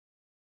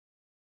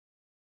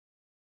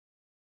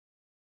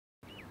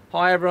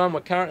Hi everyone,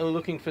 we're currently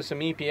looking for some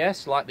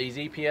EPS, like these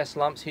EPS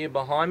lumps here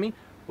behind me.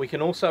 We can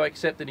also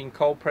accept it in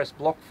cold press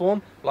block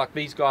form, like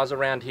these guys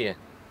around here.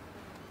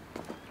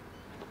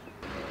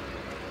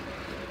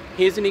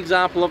 Here's an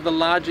example of the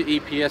larger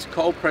EPS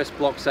cold press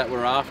blocks that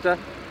we're after.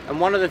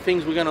 And one of the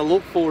things we're going to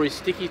look for is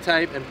sticky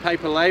tape and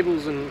paper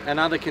labels and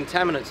other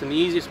contaminants. And the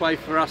easiest way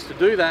for us to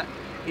do that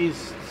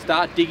is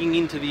start digging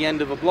into the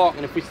end of a block.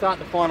 And if we start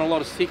to find a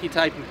lot of sticky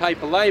tape and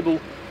paper label,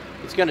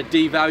 it's going to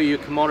devalue your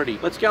commodity.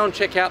 Let's go and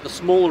check out the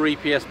smaller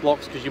EPS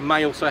blocks, because you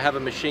may also have a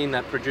machine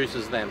that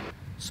produces them.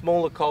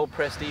 Smaller cold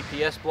pressed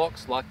EPS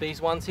blocks like these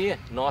ones here,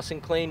 nice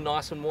and clean,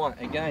 nice and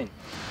white. Again,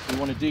 we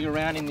want to dig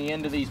around in the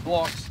end of these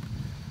blocks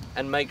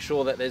and make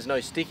sure that there's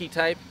no sticky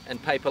tape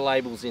and paper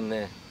labels in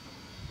there.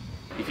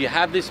 If you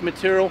have this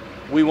material,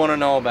 we want to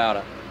know about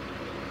it.